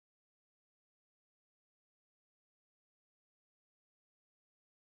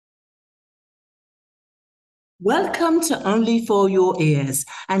Welcome to Only for Your Ears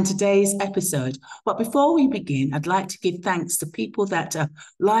and today's episode. But before we begin, I'd like to give thanks to people that have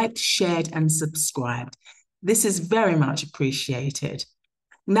liked, shared, and subscribed. This is very much appreciated.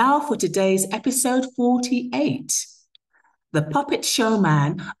 Now for today's episode 48, The Puppet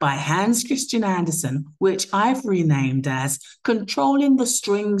Showman by Hans Christian Andersen, which I've renamed as Controlling the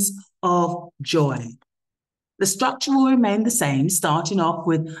Strings of Joy. The structure will remain the same, starting off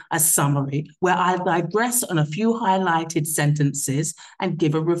with a summary where I'll digress on a few highlighted sentences and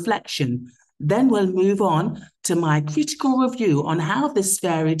give a reflection. Then we'll move on to my critical review on how this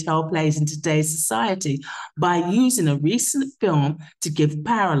fairy tale plays in today's society by using a recent film to give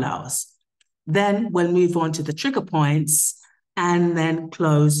parallels. Then we'll move on to the trigger points and then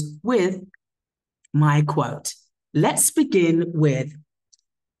close with my quote. Let's begin with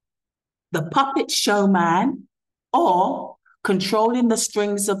The Puppet Showman, or Controlling the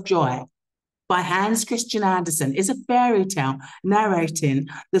Strings of Joy by Hans Christian Andersen is a fairy tale narrating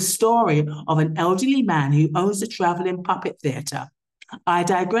the story of an elderly man who owns a traveling puppet theater. I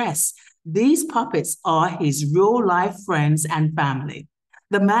digress. These puppets are his real-life friends and family.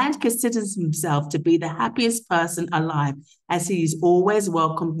 The man considers himself to be the happiest person alive, as he is always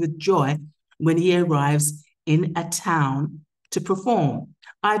welcomed with joy when he arrives in a town to perform.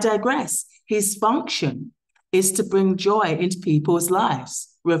 I digress. His function is to bring joy into people's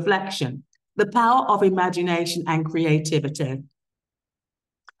lives. Reflection, the power of imagination and creativity.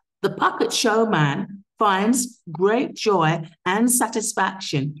 The puppet showman finds great joy and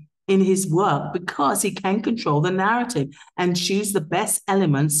satisfaction in his work because he can control the narrative and choose the best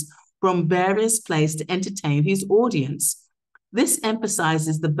elements from various plays to entertain his audience. This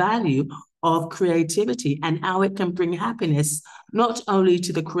emphasizes the value of creativity and how it can bring happiness not only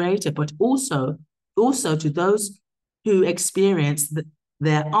to the creator, but also to those who experience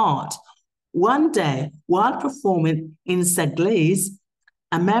their art. One day, while performing in Saglis,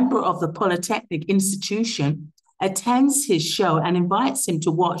 a member of the Polytechnic institution attends his show and invites him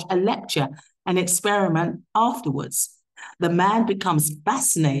to watch a lecture and experiment afterwards. The man becomes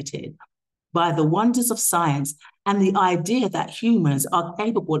fascinated by the wonders of science and the idea that humans are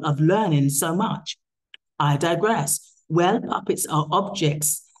capable of learning so much. I digress. Well, puppets are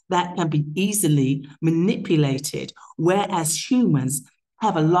objects that can be easily manipulated, whereas humans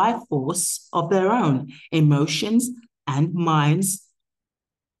have a life force of their own, emotions and minds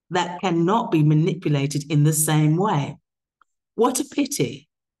that cannot be manipulated in the same way. What a pity.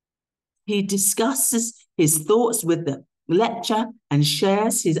 He discusses his thoughts with the lecturer and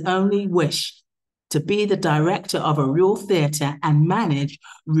shares his only wish to be the director of a real theatre and manage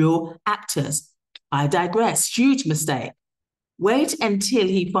real actors. I digress. Huge mistake. Wait until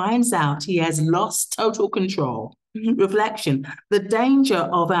he finds out he has lost total control. Reflection, the danger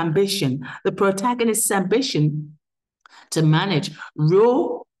of ambition. The protagonist's ambition to manage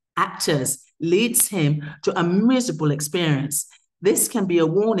real actors leads him to a miserable experience. This can be a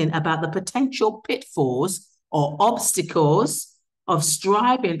warning about the potential pitfalls or obstacles of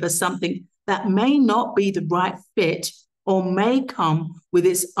striving for something that may not be the right fit or may come with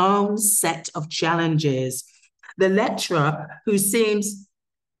its own set of challenges. The lecturer, who seems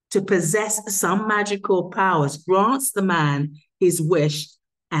to possess some magical powers, grants the man his wish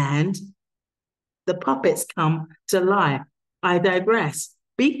and the puppets come to life. I digress.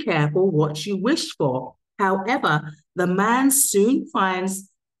 Be careful what you wish for. However, the man soon finds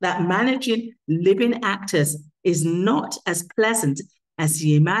that managing living actors is not as pleasant as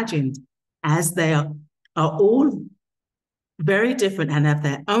he imagined, as they are all very different and have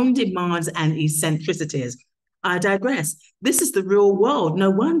their own demands and eccentricities. I digress. This is the real world.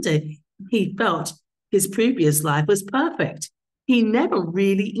 No wonder he felt his previous life was perfect. He never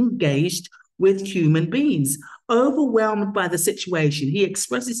really engaged with human beings. Overwhelmed by the situation, he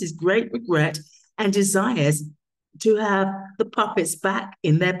expresses his great regret and desires to have the puppets back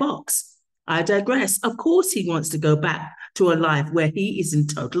in their box. I digress. Of course, he wants to go back to a life where he is in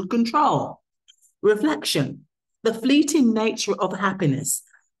total control. Reflection, the fleeting nature of happiness.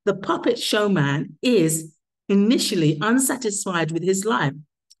 The puppet showman is initially unsatisfied with his life,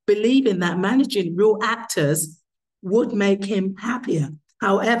 believing that managing real actors would make him happier.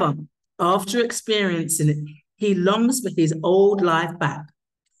 However, after experiencing it, he longs for his old life back.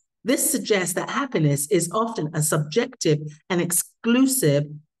 This suggests that happiness is often a subjective and exclusive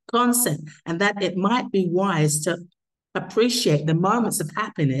concept, and that it might be wise to appreciate the moments of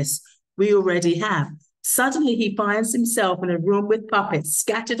happiness we already have. Suddenly, he finds himself in a room with puppets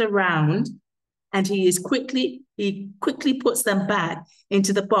scattered around, and he quickly puts them back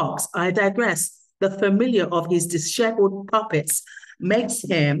into the box. I digress. The familiar of his disheveled puppets makes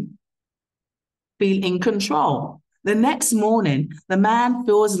him feel in control. The next morning, the man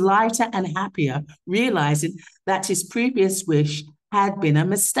feels lighter and happier, realizing that his previous wish had been a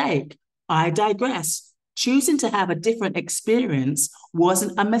mistake. I digress. Choosing to have a different experience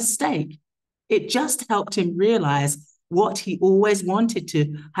wasn't a mistake. It just helped him realize what he always wanted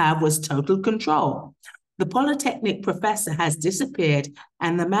to have was total control. The Polytechnic professor has disappeared,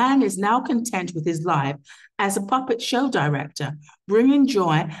 and the man is now content with his life as a puppet show director, bringing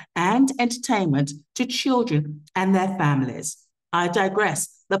joy and entertainment to children and their families. I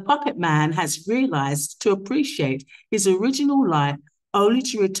digress. The puppet man has realized to appreciate his original life only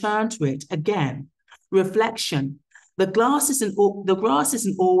to return to it again. Reflection. The grass isn't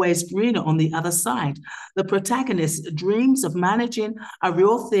always greener on the other side. The protagonist dreams of managing a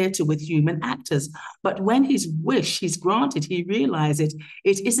real theatre with human actors, but when his wish is granted, he realizes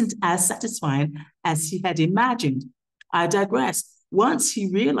it isn't as satisfying as he had imagined. I digress. Once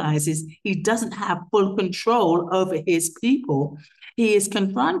he realizes he doesn't have full control over his people, he is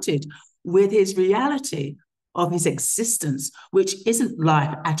confronted with his reality of his existence, which isn't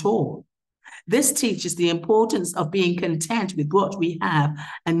life at all. This teaches the importance of being content with what we have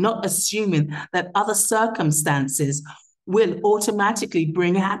and not assuming that other circumstances will automatically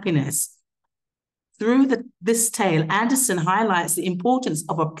bring happiness. Through this tale, Andersen highlights the importance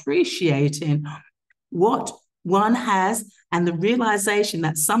of appreciating what one has and the realization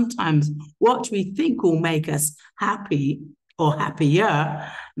that sometimes what we think will make us happy or happier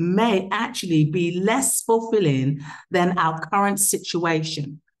may actually be less fulfilling than our current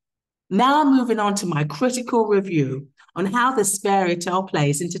situation. Now moving on to my critical review on how this fairy tale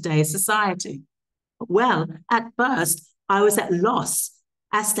plays in today's society. Well, at first, I was at loss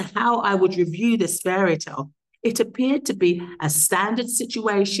as to how I would review this fairy tale. It appeared to be a standard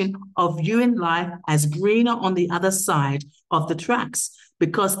situation of viewing life as greener on the other side of the tracks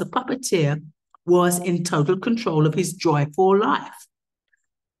because the puppeteer was in total control of his joyful life.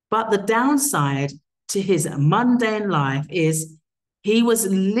 But the downside to his mundane life is he was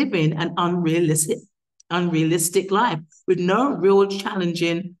living an unrealistic life with no real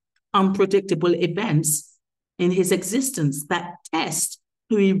challenging, unpredictable events in his existence that test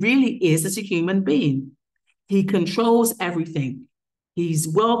who he really is as a human being. He controls everything. He's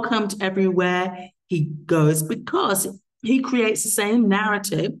welcomed everywhere he goes because he creates the same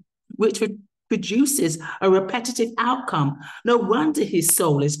narrative, which produces a repetitive outcome. No wonder his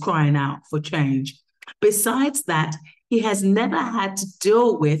soul is crying out for change. Besides that, he has never had to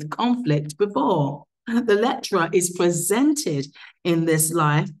deal with conflict before. The lecturer is presented in his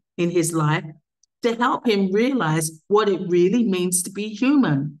life, to help him realize what it really means to be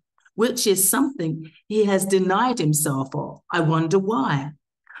human, which is something he has denied himself of. I wonder why.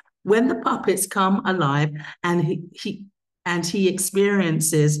 When the puppets come alive and he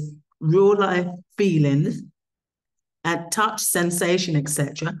experiences real life feelings and touch, sensation,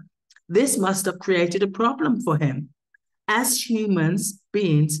 etc., this must have created a problem for him. As humans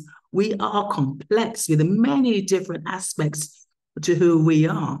beings, we are complex with many different aspects to who we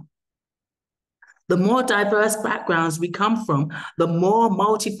are. The more diverse backgrounds we come from, the more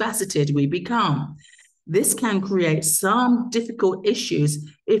multifaceted we become. This can create some difficult issues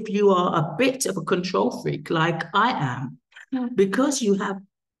if you are a bit of a control freak like I am, because you have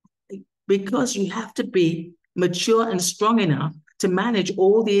to be mature and strong enough to manage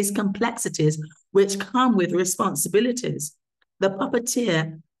all these complexities which come with responsibilities. The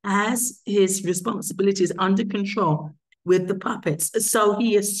puppeteer has his responsibilities under control with the puppets, so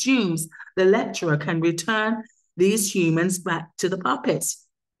he assumes the lecturer can return these humans back to the puppets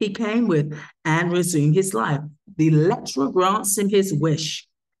he came with and resume his life. The lecturer grants him his wish.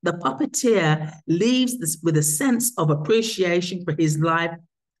 The puppeteer leaves this with a sense of appreciation for his life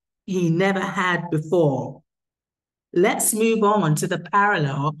he never had before. Let's move on to the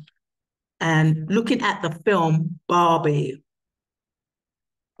parallel and looking at the film Barbie,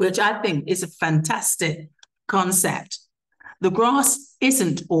 which I think is a fantastic concept. The grass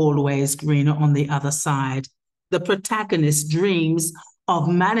isn't always greener on the other side. The protagonist dreams of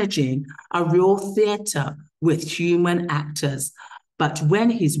managing a real theatre with human actors. But when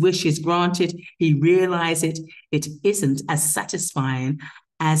his wish is granted, he realizes it isn't as satisfying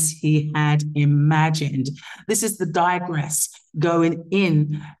as he had imagined. This is the digress going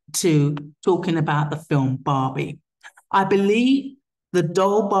into talking about the film Barbie. I believe the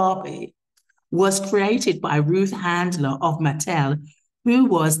doll Barbie was created by Ruth Handler of Mattel, who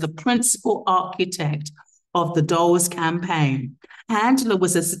was the principal architect of the dolls campaign. Handler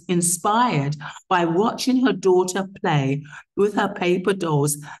was inspired by watching her daughter play with her paper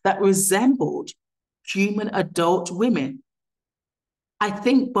dolls that resembled human adult women. I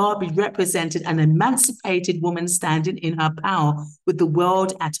think Barbie represented an emancipated woman standing in her power with the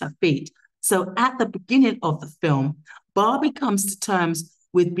world at her feet. So at the beginning of the film, Barbie comes to terms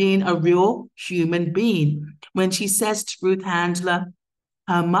with being a real human being when she says to Ruth Handler,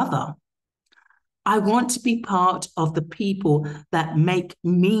 her mother, I want to be part of the people that make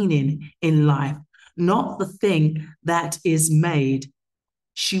meaning in life, not the thing that is made.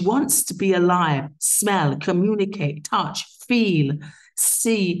 She wants to be alive, smell, communicate, touch, feel,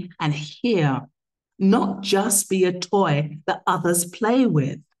 see, and hear, not just be a toy that others play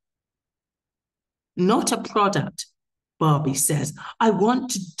with. Not a product, Barbie says. I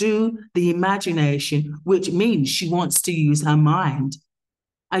want to do the imagination, which means she wants to use her mind.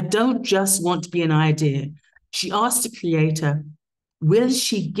 I don't just want to be an idea. She asked the creator, will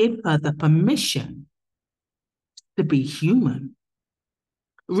she give her the permission to be human?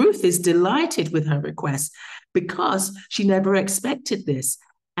 Ruth is delighted with her request because she never expected this.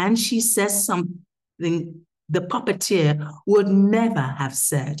 And she says something the puppeteer would never have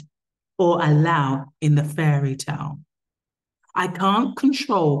said or allow in the fairy tale. I can't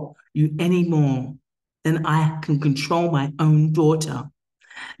control you any more than I can control my own daughter.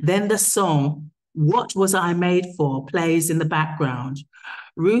 Then the song, What Was I Made For, plays in the background.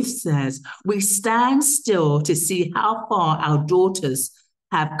 Ruth says, we stand still to see how far our daughters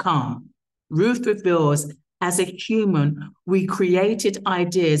have come. Ruth reveals, as a human, we created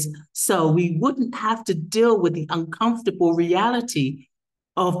ideas so we wouldn't have to deal with the uncomfortable reality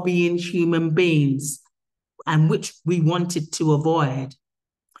of being human beings, and which we wanted to avoid,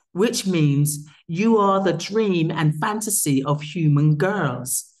 which means you are the dream and fantasy of human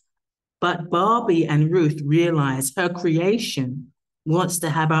girls. But Barbie and Ruth realize her creation wants to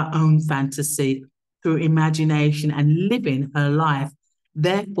have her own fantasy through imagination and living her life.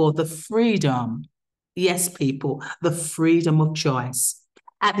 Therefore, the freedom, yes, people, the freedom of choice.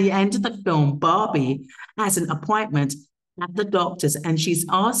 At the end of the film, Barbie has an appointment at the doctor's and she's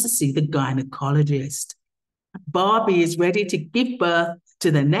asked to see the gynecologist. Barbie is ready to give birth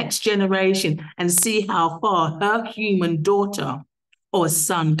to the next generation and see how far her human daughter or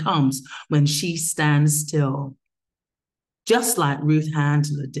son comes when she stands still. Just like Ruth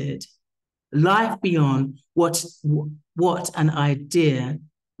Handler did. Life beyond what an idea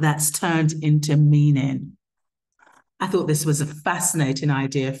that's turned into meaning. I thought this was a fascinating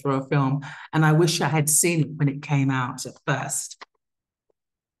idea for a film, and I wish I had seen it when it came out at first.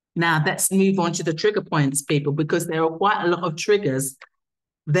 Now, let's move on to the trigger points, people, because there are quite a lot of triggers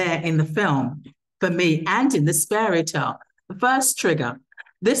there in the film for me and in this fairy tale. The first trigger,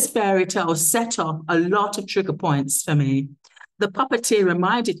 this fairy tale set off a lot of trigger points for me. The puppeteer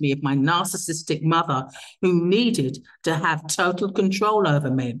reminded me of my narcissistic mother who needed to have total control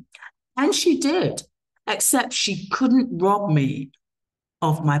over me. And she did, except she couldn't rob me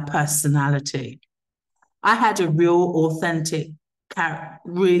of my personality. I had a real authentic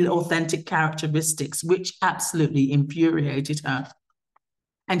characteristics, which absolutely infuriated her.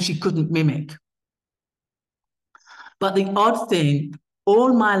 And she couldn't mimic. But the odd thing,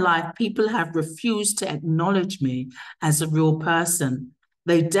 all my life, people have refused to acknowledge me as a real person.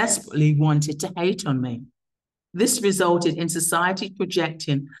 They desperately wanted to hate on me. This resulted in society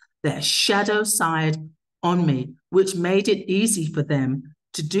projecting their shadow side on me, which made it easy for them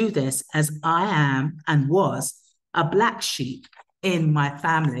to do this, as I am and was a black sheep in my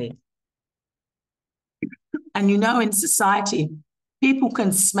family. And you know, in society, people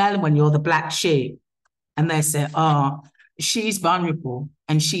can smell when you're the black sheep. And they say, oh, she's vulnerable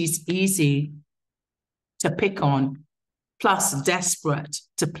and she's easy to pick on, plus desperate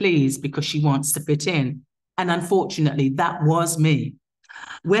to please because she wants to fit in. And unfortunately, that was me.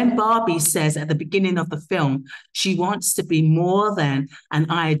 When Barbie says at the beginning of the film, she wants to be more than an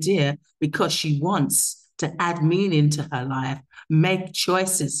idea because she wants to add meaning to her life, make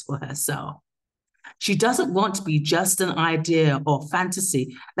choices for herself. She doesn't want to be just an idea or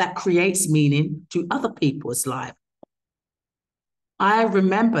fantasy that creates meaning to other people's life. I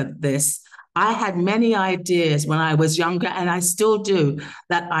remember this. I had many ideas when I was younger, and I still do,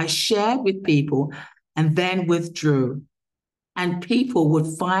 that I shared with people and then withdrew. And people would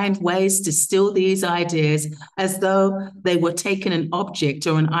find ways to steal these ideas as though they were taking an object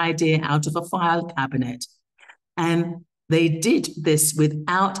or an idea out of a file cabinet. And they did this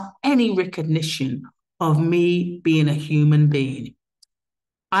without any recognition of me being a human being.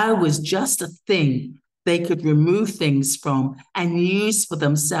 I was just a thing they could remove things from and use for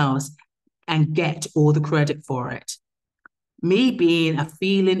themselves and get all the credit for it. Me being a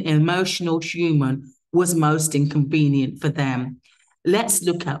feeling, emotional human was most inconvenient for them. Let's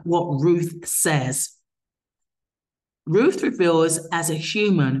look at what Ruth says. Ruth reveals, as a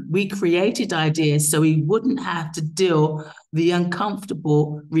human, we created ideas so we wouldn't have to deal the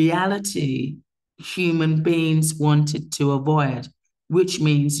uncomfortable reality human beings wanted to avoid, which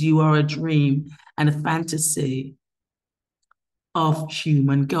means you are a dream and a fantasy of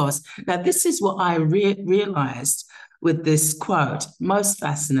human gods. Now, this is what I realized with this quote, most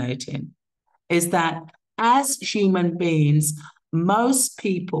fascinating, is that as human beings, most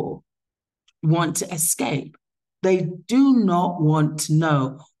people want to escape. They do not want to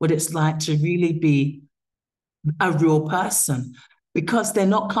know what it's like to really be a real person because they're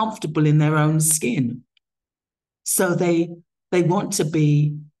not comfortable in their own skin. So they want to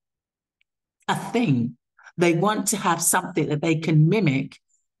be a thing. They want to have something that they can mimic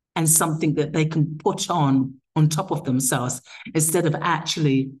and something that they can put on top of themselves instead of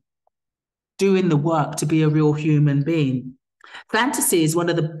actually doing the work to be a real human being. Fantasy is one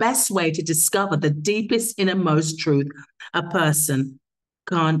of the best ways to discover the deepest, innermost truth a person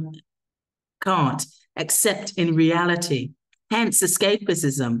can't accept in reality. Hence,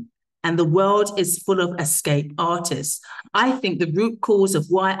 escapism. And the world is full of escape artists. I think the root cause of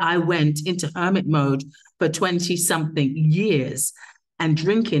why I went into hermit mode for 20-something years and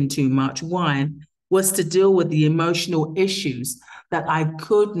drinking too much wine was to deal with the emotional issues that I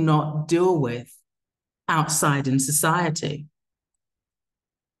could not deal with outside in society.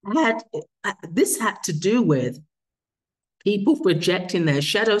 This had to do with people projecting their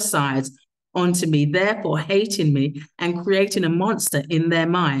shadow sides onto me, therefore hating me and creating a monster in their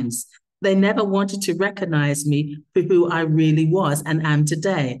minds. They never wanted to recognize me for who I really was and am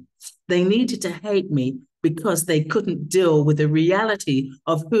today. They needed to hate me because they couldn't deal with the reality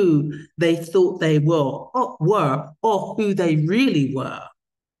of who they thought they were or who they really were.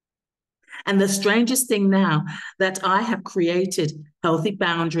 And the strangest thing now that I have created healthy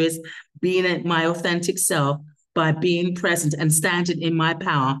boundaries, being my authentic self by being present and standing in my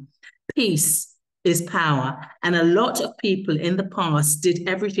power. Peace is power. And a lot of people in the past did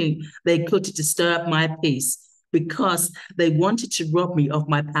everything they could to disturb my peace because they wanted to rob me of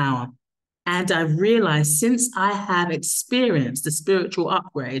my power. And I realized since I have experienced the spiritual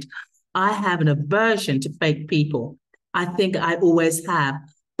upgrade, I have an aversion to fake people. I think I always have,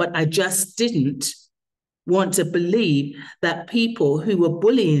 but I just didn't want to believe that people who were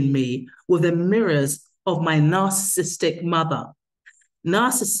bullying me were the mirrors of my narcissistic mother.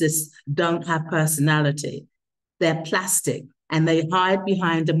 Narcissists don't have personality. They're plastic and they hide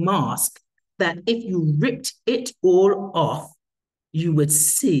behind a mask that if you ripped it all off, you would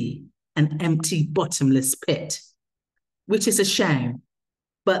see an empty, bottomless pit, which is a shame.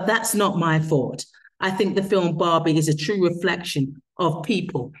 But that's not my fault. I think the film Barbie is a true reflection of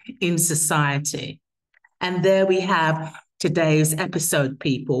people in society. And there we have today's episode,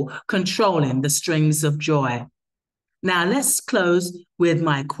 people, controlling the strings of joy. Now let's close with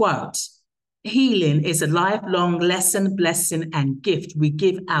my quote. Healing is a lifelong lesson, blessing, and gift we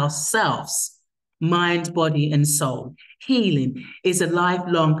give ourselves, mind, body, and soul. Healing is a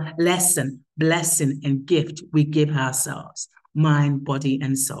lifelong lesson, blessing, and gift we give ourselves, mind, body,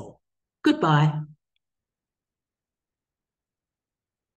 and soul. Goodbye.